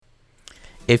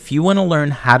If you want to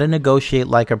learn how to negotiate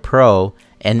like a pro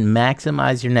and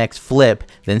maximize your next flip,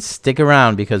 then stick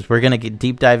around because we're going to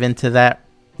deep dive into that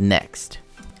next.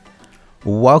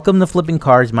 Welcome to Flipping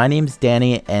Cars. My name's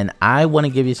Danny and I want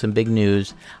to give you some big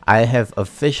news. I have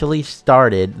officially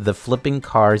started the Flipping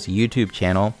Cars YouTube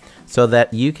channel so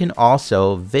that you can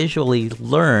also visually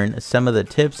learn some of the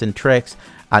tips and tricks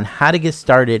on how to get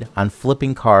started on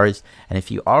flipping cars. And if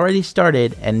you already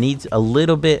started and needs a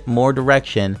little bit more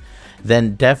direction,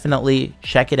 then definitely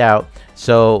check it out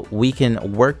so we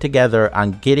can work together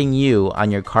on getting you on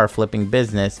your car flipping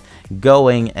business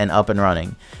going and up and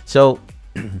running. So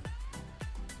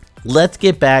let's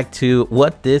get back to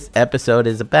what this episode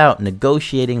is about: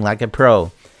 negotiating like a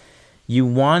pro. You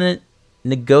want to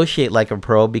negotiate like a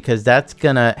pro because that's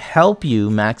gonna help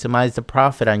you maximize the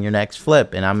profit on your next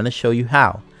flip, and I'm gonna show you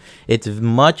how. It's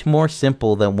much more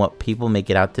simple than what people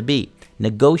make it out to be.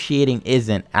 Negotiating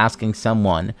isn't asking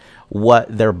someone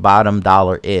what their bottom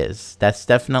dollar is. That's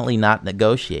definitely not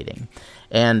negotiating.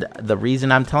 And the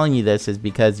reason I'm telling you this is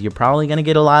because you're probably going to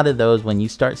get a lot of those when you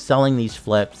start selling these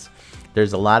flips.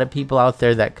 There's a lot of people out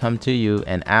there that come to you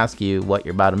and ask you what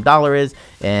your bottom dollar is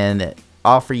and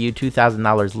offer you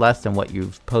 $2,000 less than what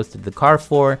you've posted the car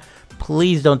for.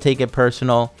 Please don't take it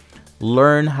personal.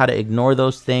 Learn how to ignore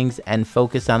those things and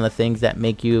focus on the things that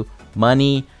make you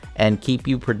money and keep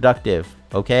you productive,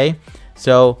 okay?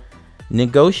 So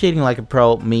negotiating like a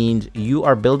pro means you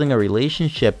are building a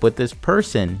relationship with this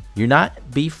person. You're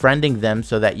not befriending them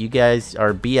so that you guys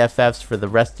are BFFs for the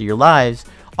rest of your lives.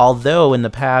 Although in the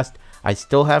past, I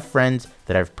still have friends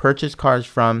that I've purchased cars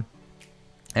from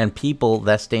and people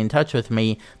that stay in touch with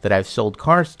me that I've sold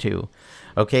cars to.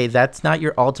 Okay, that's not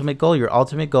your ultimate goal. Your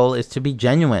ultimate goal is to be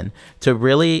genuine, to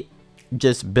really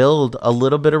just build a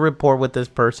little bit of rapport with this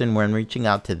person when reaching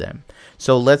out to them.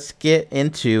 So let's get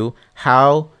into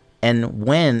how and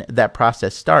when that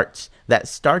process starts. That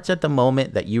starts at the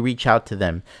moment that you reach out to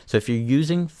them. So if you're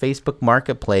using Facebook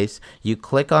Marketplace, you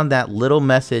click on that little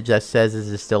message that says, is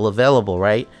it still available,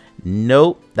 right?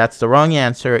 Nope, that's the wrong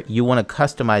answer. You want to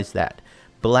customize that.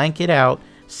 Blank it out.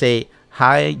 Say,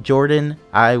 hi, Jordan,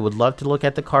 I would love to look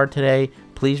at the car today.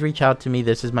 Please reach out to me.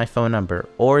 This is my phone number.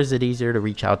 Or is it easier to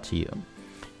reach out to you?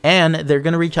 And they're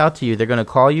going to reach out to you. They're going to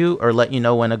call you or let you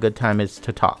know when a good time is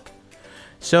to talk.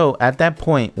 So at that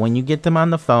point, when you get them on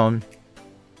the phone,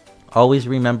 always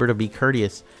remember to be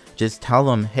courteous. Just tell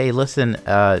them, hey, listen,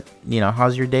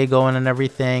 how's your day going and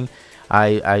everything?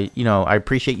 I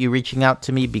appreciate you reaching out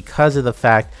to me because of the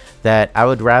fact that I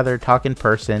would rather talk in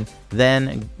person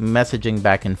than messaging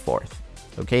back and forth.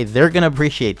 Okay, they're going to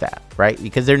appreciate that, right?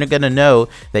 Because they're going to know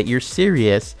that you're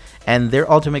serious and their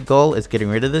ultimate goal is getting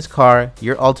rid of this car.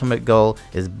 Your ultimate goal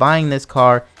is buying this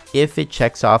car if it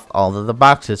checks off all of the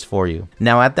boxes for you.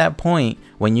 Now at that point,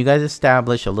 when you guys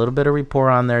establish a little bit of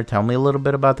rapport on there, tell me a little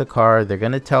bit about the car, they're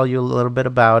going to tell you a little bit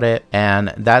about it,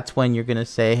 and that's when you're going to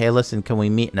say, hey, listen, can we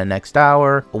meet in the next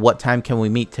hour? What time can we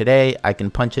meet today? I can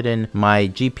punch it in my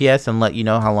GPS and let you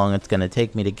know how long it's going to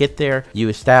take me to get there. You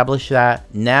establish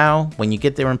that. Now, when you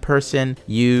get there in person,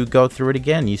 you go through it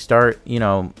again. You start,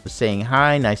 saying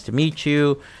hi, nice to meet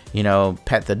you,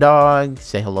 pet the dog,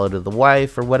 say hello to the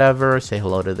wife or whatever, say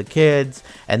hello to the kids,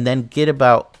 and then get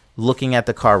about looking at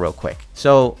the car real quick.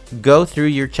 So go through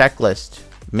your checklist.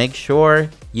 Make sure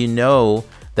you know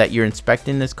that you're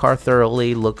inspecting this car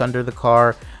thoroughly. Look under the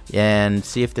car and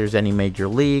see if there's any major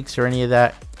leaks or any of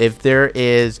that. If there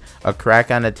is a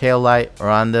crack on the tail light or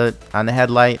on the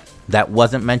headlight that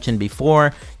wasn't mentioned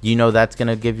before, that's going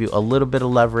to give you a little bit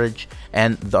of leverage.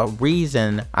 And the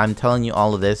reason I'm telling you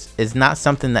all of this is not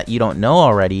something that you don't know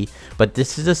already, but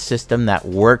this is a system that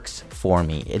works for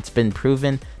me. It's been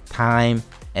proven time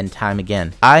and time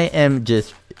again. I am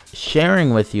just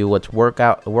sharing with you what's worked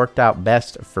out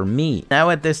best for me. Now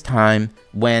at this time,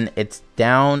 when it's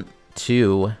down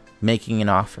to making an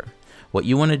offer, what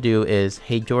you want to do is,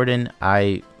 hey Jordan,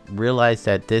 I realized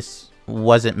that this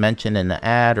wasn't mentioned in the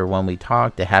ad or when we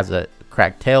talked. It has a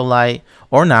cracked tail light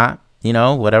or not,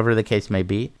 whatever the case may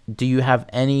be. Do you have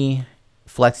any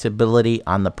flexibility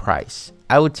on the price?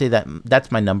 I would say that's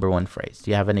my number one phrase.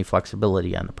 Do you have any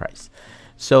flexibility on the price?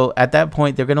 So at that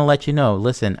point, they're going to let you know,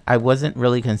 listen, I wasn't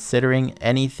really considering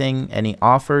any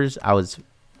offers. I was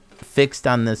fixed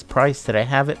on this price that I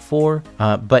have it for,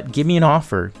 but give me an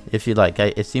offer if you'd like.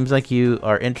 It seems like you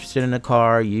are interested in a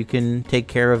car, you can take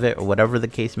care of it or whatever the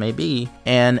case may be.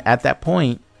 And at that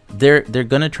point, they're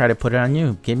going to try to put it on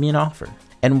you. Give me an offer.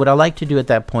 And what I like to do at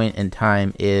that point in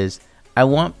time is I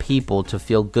want people to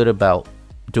feel good about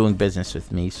doing business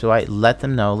with me. So I let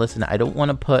them know, listen, I don't want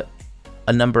to put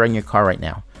a number on your car right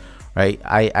now, right?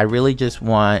 I really just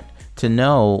want to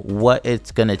know what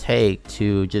it's going to take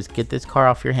to just get this car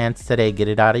off your hands today, get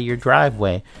it out of your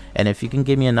driveway. And if you can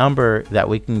give me a number that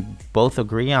we can both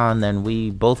agree on, then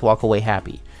we both walk away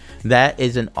happy. That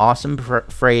is an awesome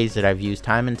phrase that I've used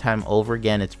time and time over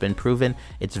again. It's been proven.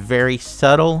 It's very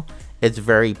subtle. It's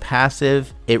very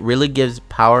passive. It really gives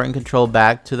power and control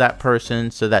back to that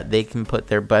person so that they can put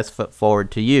their best foot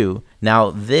forward to you.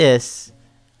 Now, this,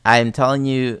 I'm telling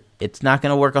you, it's not going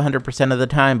to work 100% of the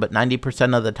time, but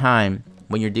 90% of the time,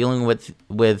 when you're dealing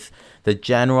with the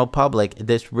general public,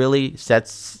 this really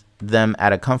sets them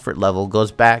at a comfort level,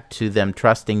 goes back to them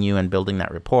trusting you and building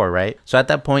that rapport, right? So at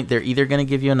that point, they're either going to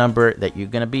give you a number that you're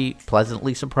going to be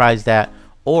pleasantly surprised at,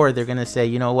 or they're going to say,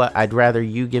 you know what, I'd rather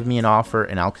you give me an offer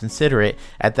and I'll consider it.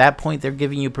 At that point, they're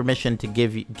giving you permission to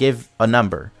give a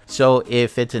number. So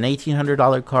if it's an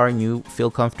 $1,800 car and you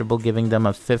feel comfortable giving them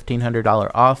a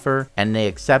 $1,500 offer and they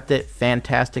accept it,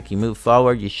 fantastic. You move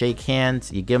forward, you shake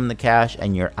hands, you give them the cash,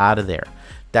 and you're out of there.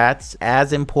 That's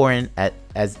as important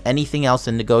as anything else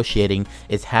in negotiating,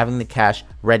 is having the cash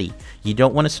ready. You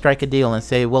don't want to strike a deal and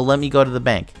say, well, let me go to the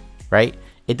bank, right?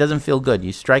 It doesn't feel good.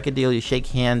 You strike a deal, you shake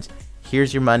hands,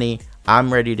 here's your money,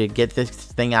 I'm ready to get this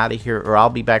thing out of here, or I'll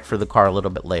be back for the car a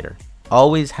little bit later.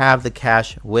 Always have the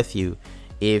cash with you.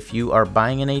 If you are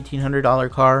buying an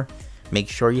 $1,800 car, make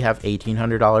sure you have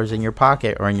 $1,800 in your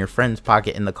pocket or in your friend's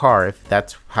pocket in the car, if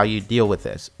that's how you deal with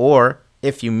this. Or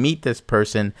if you meet this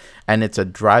person and it's a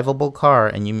drivable car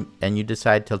and you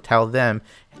decide to tell them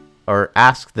or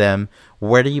ask them,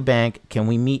 where do you bank? Can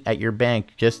we meet at your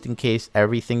bank just in case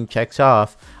everything checks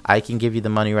off? I can give you the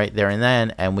money right there and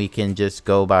then, and we can just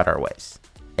go about our ways.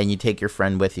 And you take your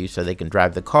friend with you so they can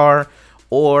drive the car,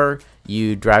 or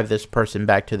you drive this person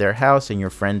back to their house and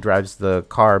your friend drives the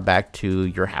car back to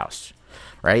your house,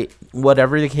 right?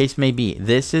 Whatever the case may be,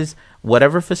 this is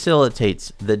whatever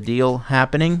facilitates the deal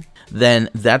happening, then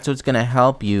that's what's going to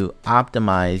help you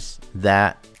optimize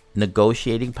that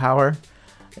negotiating power.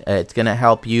 It's going to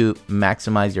help you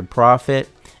maximize your profit.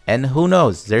 And who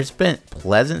knows, there's been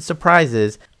pleasant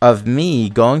surprises of me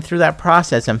going through that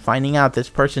process and finding out this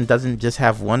person doesn't just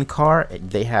have one car,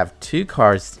 they have two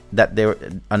cars, that they were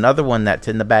another one that's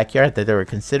in the backyard that they were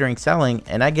considering selling,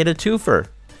 and I get a twofer,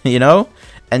 you know?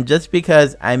 And just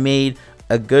because I made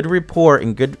a good report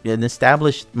and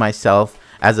established myself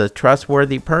as a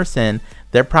trustworthy person,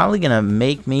 they're probably going to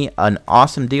make me an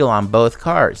awesome deal on both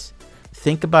cars.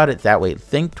 Think about it that way.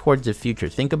 Think towards the future.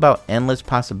 Think about endless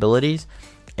possibilities.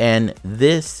 And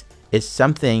this is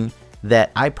something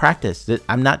that I practice.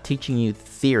 I'm not teaching you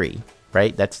theory,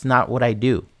 right? That's not what I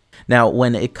do. Now,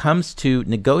 when it comes to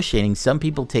negotiating, some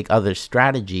people take other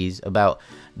strategies about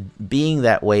being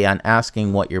that way on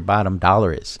asking what your bottom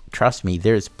dollar is. Trust me,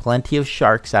 there's plenty of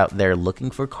sharks out there looking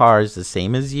for cars the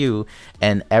same as you,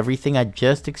 and everything I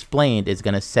just explained is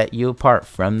going to set you apart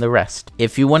from the rest.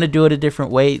 If you want to do it a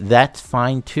different way, that's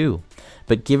fine too.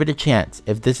 But give it a chance.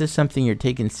 If this is something you're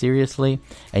taking seriously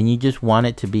and you just want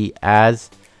it to be as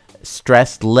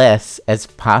stressless as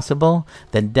possible,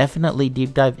 then definitely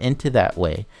deep dive into that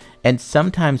way. And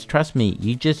sometimes, trust me,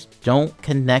 you just don't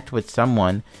connect with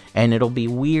someone and it'll be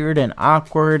weird and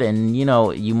awkward, and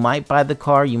you might buy the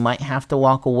car, you might have to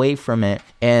walk away from it,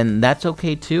 and that's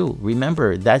okay too.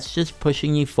 Remember, that's just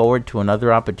pushing you forward to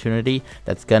another opportunity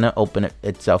that's gonna open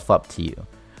itself up to you.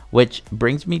 Which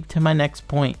brings me to my next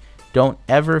point. Don't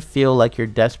ever feel like you're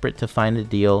desperate to find a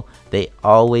deal. They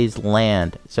always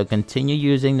land. So continue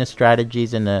using the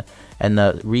strategies and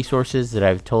the resources that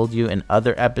I've told you in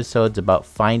other episodes about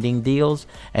finding deals.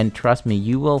 And trust me,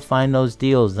 you will find those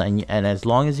deals. And as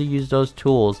long as you use those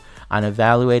tools on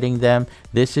evaluating them,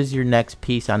 this is your next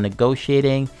piece on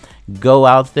negotiating. Go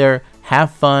out there,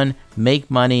 have fun,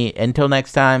 make money. Until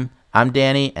next time, I'm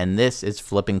Danny, and this is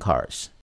Flipping Cars.